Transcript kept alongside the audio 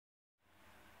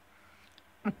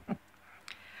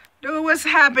Look what's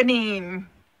happening.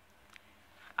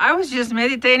 I was just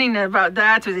meditating about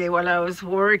that today while I was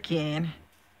working.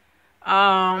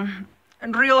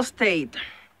 And real estate.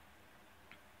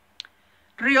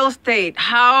 Real estate.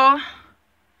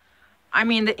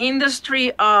 The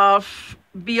industry of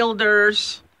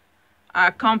builders,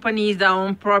 companies that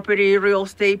own property, real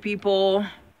estate people.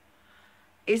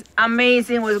 It's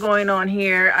amazing what's going on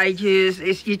here.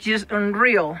 It's just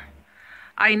unreal.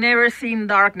 I never seen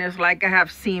darkness like I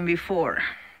have seen before.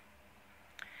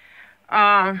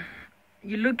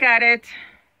 You look at it,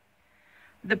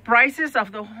 the prices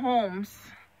of the homes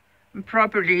and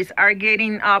properties are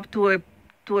getting up to a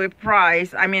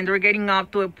price. They're getting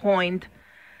up to a point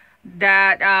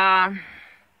that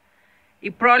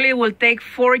it probably will take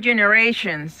 4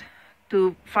 generations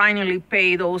to finally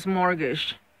pay those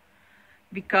mortgage,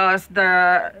 because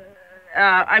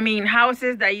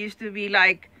houses that used to be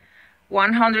like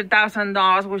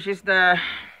 $100,000, which is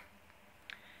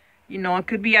it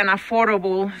could be an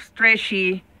affordable,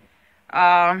 stretchy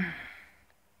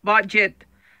budget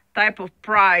type of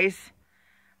price.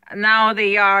 Now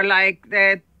they are like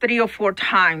 3 or 4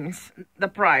 times the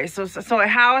price. So a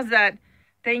house that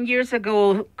 10 years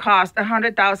ago cost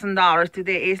 $100,000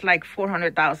 today is like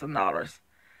 $400,000.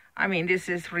 This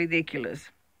is ridiculous.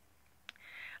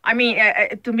 To me,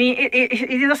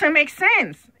 it doesn't make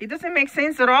sense. It doesn't make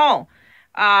sense at all.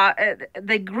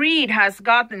 The greed has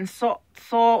gotten so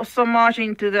much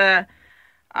into the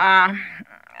high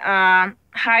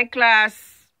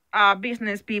class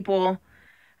business people,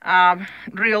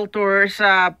 realtors,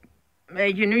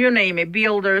 you name it,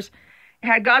 builders. It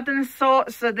had gotten so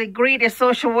the greed is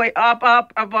so way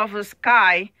up above the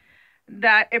sky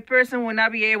that a person will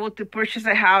not be able to purchase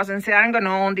a house and say, I'm going to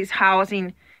own this house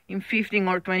in 15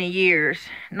 or 20 years.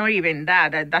 Not even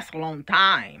that. That's a long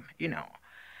time,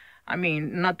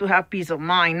 not to have peace of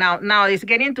mind. Now it's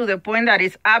getting to the point that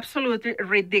it's absolutely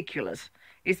ridiculous.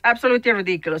 It's absolutely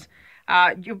ridiculous.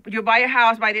 You buy a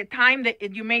house, by the time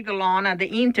that you make the loan, and the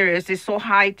interest is so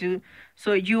high too.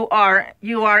 So you are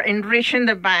enriching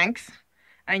the banks,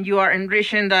 and you are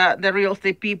enriching the real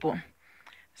estate people.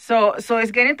 So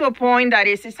it's getting to a point that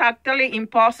it's actually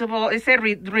impossible. It's a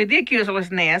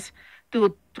ridiculousness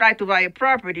to try to buy a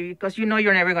property, because you're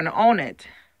never going to own it.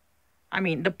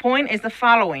 The point is the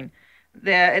following: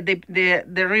 the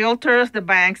realtors, the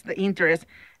banks, the interest,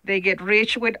 they get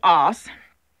rich with us,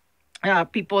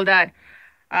 people that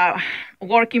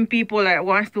working people that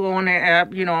wants to own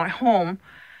a home.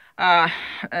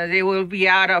 They will be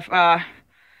out of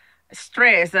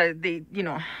stress. They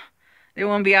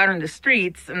won't be out on the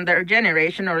streets, and their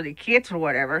generation or the kids or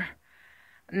whatever.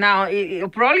 Now, it'll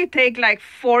probably take like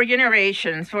 4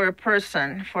 generations for a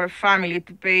person, for a family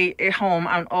to pay a home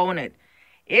and own it.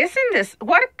 Isn't this,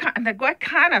 what kind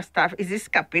of stuff? Is this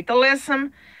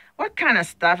capitalism? What kind of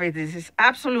stuff is this? It's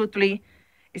absolutely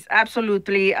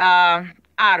out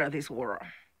of this world.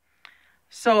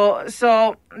 So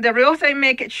the real estate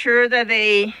make it sure that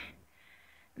they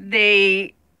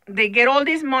get all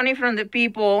this money from the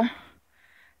people,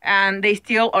 and they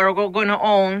still are going to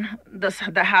own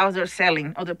the house they're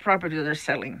selling or the property they're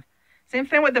selling. Same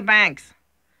thing with the banks.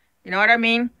 You know what I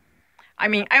mean?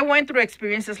 I went through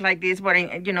experiences like this, but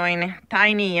in a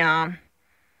tiny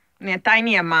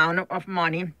amount of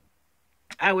money.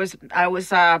 I was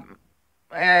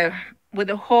with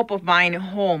the hope of buying a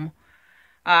home.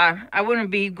 I wouldn't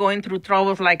be going through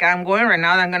troubles like I'm going right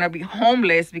now. I'm going to be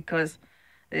homeless because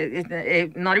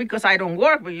not because I don't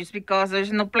work, but just because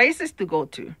there's no places to go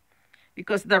to,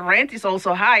 because the rent is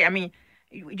also high.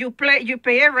 You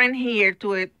pay a rent here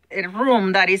to a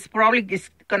room that is probably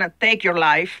going to take your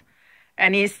life,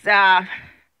 and it's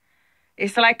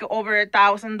like over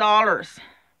 $1,000.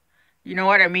 You know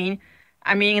what I mean?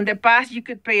 In the past, you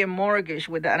could pay a mortgage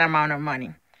with that amount of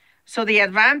money. So the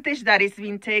advantage that is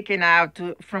being taken out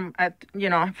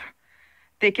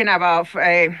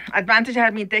advantage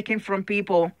has been taken from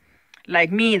people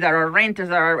like me that are renters,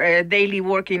 that are daily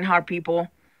working hard people,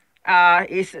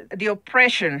 is the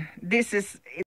oppression. This is